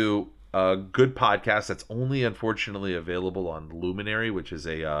listening to a good podcast that's only unfortunately available on Luminary, which is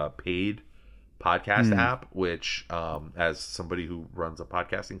a paid podcast app, which as somebody who runs a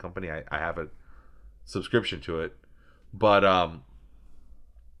podcasting company, I have a subscription to it. But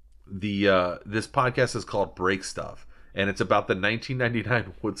this podcast is called Break Stuff, and it's about the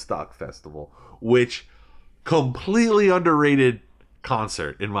 1999 Woodstock Festival, which completely underrated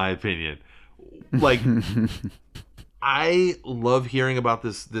concert in my opinion. Like I love hearing about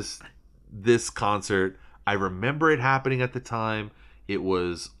this concert. I remember it happening at the time. It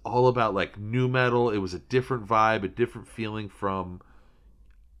was all about like nu metal. It was a different vibe, a different feeling from.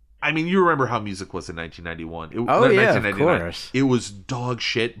 I mean, you remember how music was in 1991. Oh yeah, of course. It was dog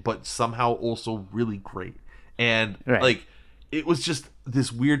shit, but somehow also really great. And like, it was just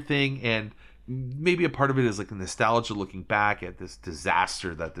this weird thing. And maybe a part of it is like nostalgia, looking back at this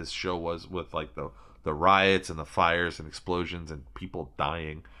disaster that this show was, with like the riots and the fires and explosions and people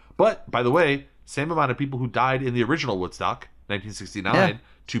dying. But by the way, same amount of people who died in the original Woodstock, 1969. Yeah.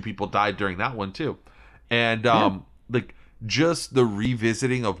 2 people died during that one too. And like just the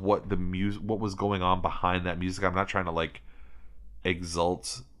revisiting of what was going on behind that music. I'm not trying to like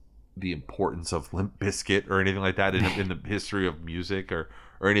exalt the importance of Limp Bizkit or anything like that in the history of music or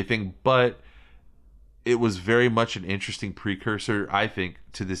anything, but it was very much an interesting precursor, I think,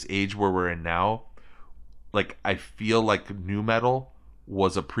 to this age where we're in now. Like, I feel like nu metal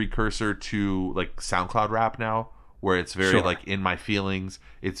was a precursor to like SoundCloud rap now, where it's very like in my feelings.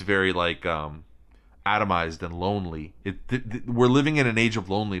 It's very like atomized and lonely. We're living in an age of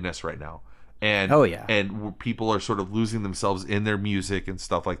loneliness right now, and and people are sort of losing themselves in their music and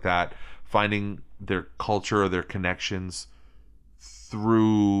stuff like that, finding their culture or their connections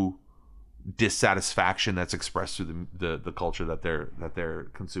through dissatisfaction that's expressed through the culture that they're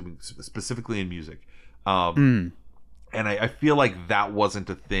consuming, specifically in music. And I feel like that wasn't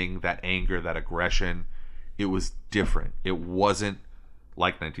a thing, that anger, that aggression. It was different. It wasn't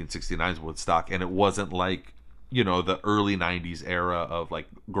like 1969's Woodstock, and it wasn't like, you know, the early 90s era of like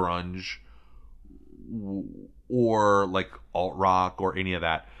grunge or like alt rock or any of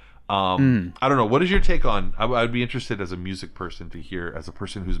that. I don't know. What is your take on? I'd be interested as a music person to hear, as a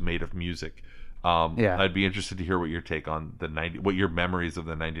person who's made of music. I'd be interested to hear what your take on what your memories of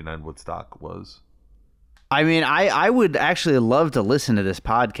the 99 Woodstock was. I mean, I would actually love to listen to this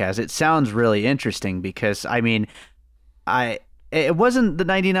podcast. It sounds really interesting because, I mean, it wasn't the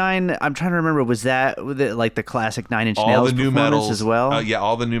 99. I'm trying to remember. Was that like the classic Nine Inch Nails all the nu metal as well? Yeah,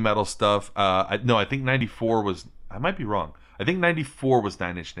 all the nu metal stuff. No, I think 94 was. I might be wrong. I think 94 was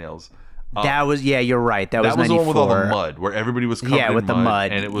Nine Inch Nails. That was, you're right. That was 94. The one with all the mud, where everybody was covered in the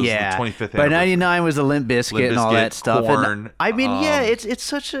mud, and it was the 25th anniversary. But 99 was the Limp Bizkit and all that stuff. Korn, and I mean, it's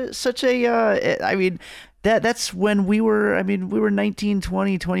such a. I mean, that's when we were 19,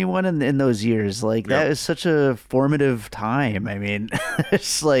 20, 21 in those years. Like, that is such a formative time. I mean,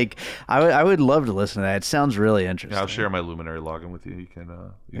 it's like, I would love to listen to that. It sounds really interesting. Yeah, I'll share my Luminary login with you. You can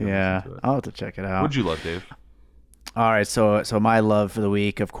listen to it. I'll have to check it out. What'd you love, Dave? All right, so my love for the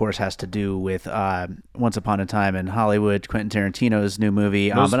week, of course, has to do with Once Upon a Time in Hollywood, Quentin Tarantino's new movie.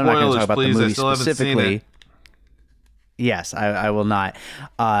 No but I'm not going to talk about please. the movie I still specifically. Haven't seen it. Yes, I will not.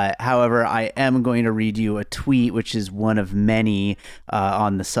 However, I am going to read you a tweet, which is one of many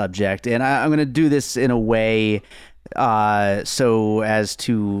on the subject, and I'm going to do this in a way so as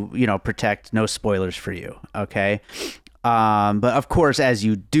to protect no spoilers for you. Okay. But of course, as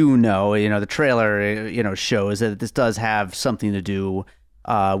you do know, the trailer, shows that this does have something to do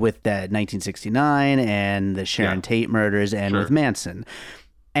with that 1969 and the Sharon Tate murders and with Manson.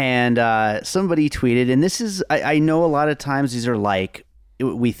 And somebody tweeted, and this is, I know a lot of times these are like,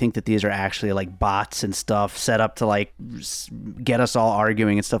 we think that these are actually like bots and stuff set up to like get us all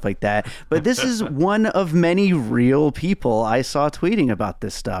arguing and stuff like that. But this is one of many real people I saw tweeting about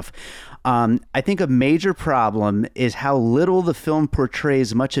this stuff. I think a major problem is how little the film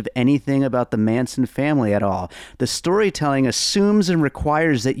portrays much of anything about the Manson family at all. The storytelling assumes and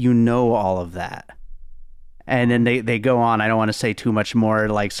requires that you know all of that. And then they go on. I don't want to say too much more,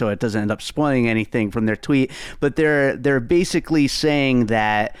 like, so it doesn't end up spoiling anything from their tweet. But they're basically saying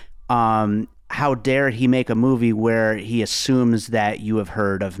that how dare he make a movie where he assumes that you have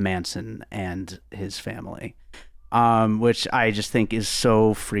heard of Manson and his family, which I just think is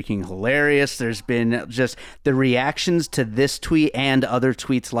so freaking hilarious. There's been just the reactions to this tweet and other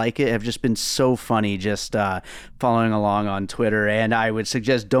tweets like it have just been so funny, just following along on Twitter. And I would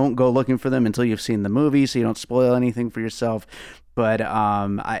suggest don't go looking for them until you've seen the movie so you don't spoil anything for yourself. But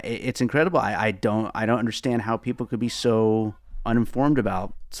it's incredible. I don't understand how people could be so uninformed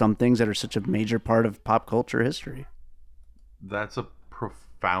about some things that are such a major part of pop culture history. That's a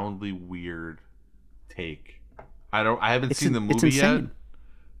profoundly weird take. I haven't seen the movie yet,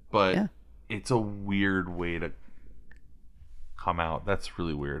 but yeah, it's a weird way to come out. That's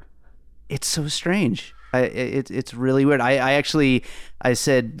really weird. It's so strange. It's really weird. I actually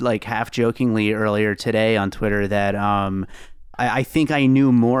said, like, half jokingly earlier today on Twitter that I think I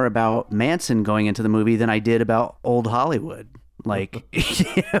knew more about Manson going into the movie than I did about old Hollywood. Like,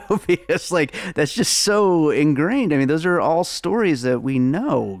 because, like, that's just so ingrained. I mean, those are all stories that we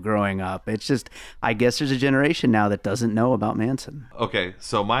know growing up. It's just, I guess there's a generation now that doesn't know about Manson. Okay,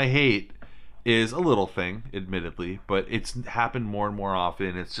 so my hate is a little thing, admittedly, but it's happened more and more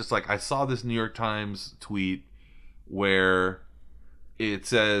often. It's just like, I saw this New York Times tweet where it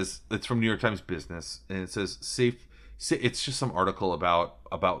says, it's from New York Times Business, and it says, it's just some article about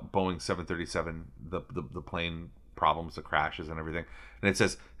Boeing 737, the plane problems, the crashes and everything, and it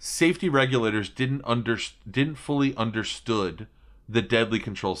says safety regulators didn't fully understood the deadly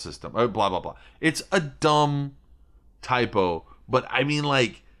control system, blah blah blah. It's a dumb typo, but I mean,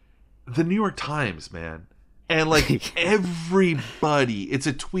 like, the New York Times, man, and like everybody, it's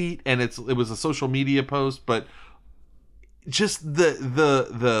a tweet and it was a social media post, but just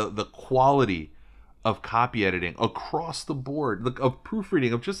the quality of copy editing across the board, of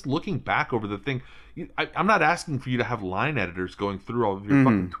proofreading, of just looking back over the thing. I'm not asking for you to have line editors going through all of your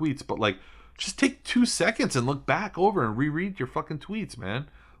fucking tweets, but, like, just take 2 seconds and look back over and reread your fucking tweets, man.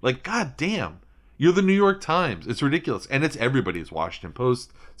 Like, god damn, you're the New York Times. It's ridiculous. And it's everybody's. Washington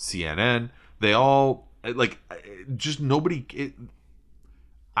Post, CNN, they all, like, just nobody.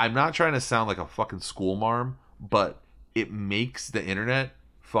 I'm not trying to sound like a fucking school marm, but it makes the internet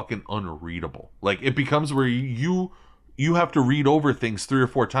fucking unreadable. Like, it becomes where you have to read over things 3 or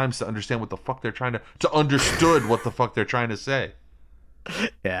 4 times to understand what the fuck they're trying to understood what the fuck they're trying to say.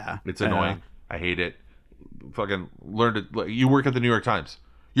 Yeah, it's annoying. I hate it. Fucking learn to. You work at the New York Times.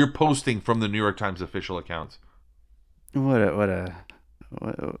 You're posting from the New York Times official accounts. What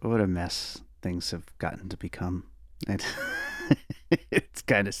a mess things have gotten to become. It's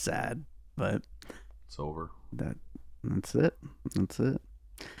kind of sad, but it's over. That's it.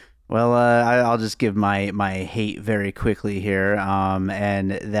 Well, I'll just give my hate very quickly here,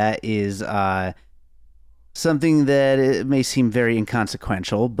 and that is something that it may seem very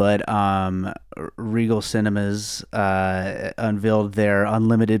inconsequential, but Regal Cinemas unveiled their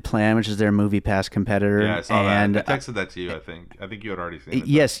Unlimited plan, which is their Movie Pass competitor. Yeah, I saw that. I texted that to you, I think. I think you had already seen it.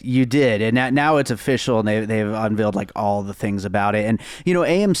 Yes, you did. And now it's official, and they've unveiled, like, all the things about it. And, you know,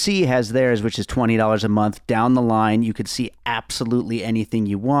 AMC has theirs, which is $20 a month. Down the line, you could see absolutely anything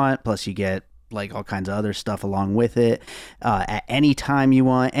you want, plus you get, like, all kinds of other stuff along with it at any time you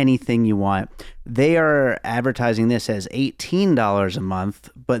want, anything you want. They are advertising this as $18 a month,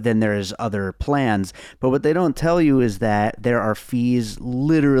 but then there's other plans. But what they don't tell you is that there are fees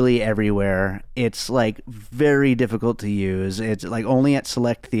literally everywhere. It's, like, very difficult to use. It's, like, only at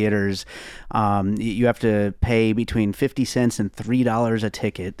select theaters. You have to pay between 50 cents and $3 a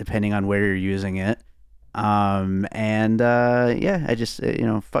ticket, depending on where you're using it. Yeah, I just,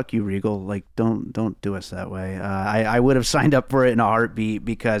 fuck you, Regal. Like, don't do us that way. I would have signed up for it in a heartbeat,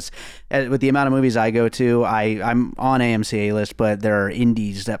 because with the amount of movies I go to, I'm on AMC A-list, but there are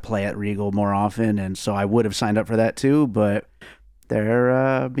indies that play at Regal more often, and so I would have signed up for that too, but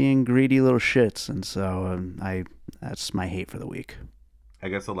they're being greedy little shits, and so that's my hate for the week. I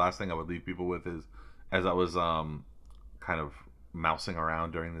guess the last thing I would leave people with is, as I was kind of mousing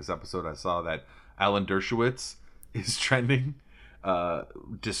around during this episode, I saw that Alan Dershowitz is trending,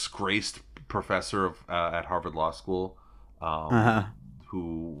 disgraced professor at Harvard Law School,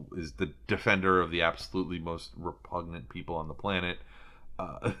 who is the defender of the absolutely most repugnant people on the planet.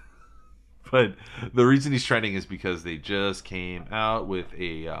 But the reason he's trending is because they just came out with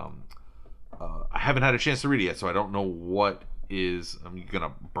a. I haven't had a chance to read it yet, so I don't know what is. I'm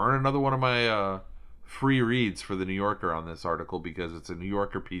gonna burn another one of my free reads for the New Yorker on this article, because it's a New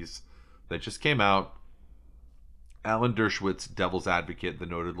Yorker piece that just came out. Alan Dershowitz, devil's advocate, the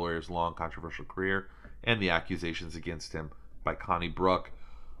noted lawyer's long controversial career and the accusations against him by Connie Brook.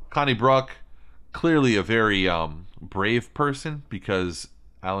 Connie Brook, clearly a very brave person, because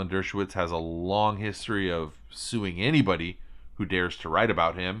Alan Dershowitz has a long history of suing anybody who dares to write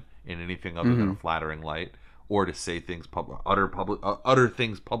about him in anything other than a flattering light, or to say things utter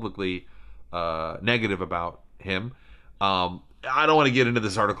things publicly negative about him. I don't want to get into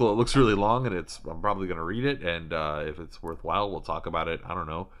this article. It looks really long, and I'm probably going to read it, and if it's worthwhile, we'll talk about it, I don't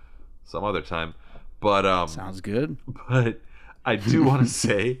know, some other time. But sounds good. But I do want to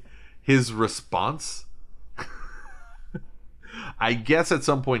say his response. I guess at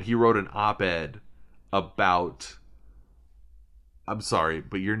some point he wrote an op-ed about, I'm sorry,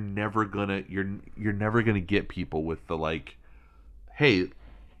 but you're never gonna get people with the like, hey,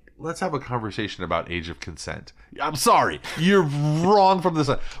 let's have a conversation about age of consent. I'm sorry, you're wrong from this.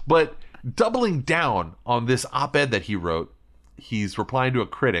 But doubling down on this op-ed that he wrote, he's replying to a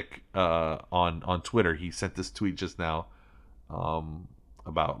critic on Twitter. He sent this tweet just now,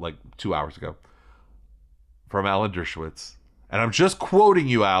 about like 2 hours ago, from Alan Dershowitz. And I'm just quoting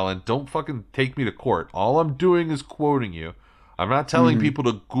you, Alan. Don't fucking take me to court. All I'm doing is quoting you. I'm not telling people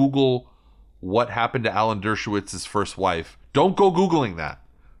to Google what happened to Alan Dershowitz's first wife. Don't go Googling that.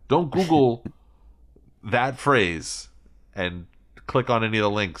 Don't Google that phrase and click on any of the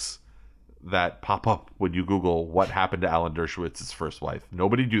links that pop up when you Google what happened to Alan Dershowitz's first wife.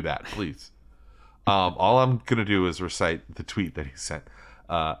 Nobody do that, please. All I'm going to do is recite the tweet that he sent.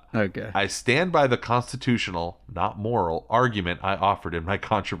 Okay. I stand by the constitutional, not moral, argument I offered in my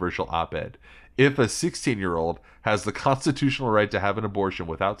controversial op-ed. If a 16-year-old has the constitutional right to have an abortion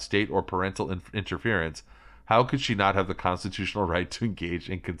without state or parental interference, how could she not have the constitutional right to engage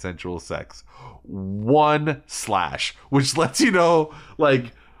in consensual sex? / which lets you know,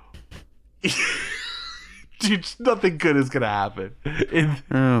 like, dude, nothing good is gonna happen.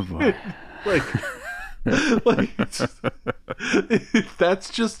 Oh boy. If that's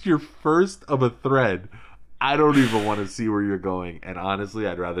just your first of a thread, I don't even want to see where you're going. And honestly,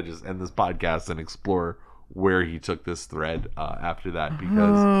 I'd rather just end this podcast and explore where he took this thread after that,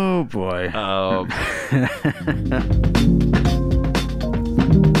 because oh boy.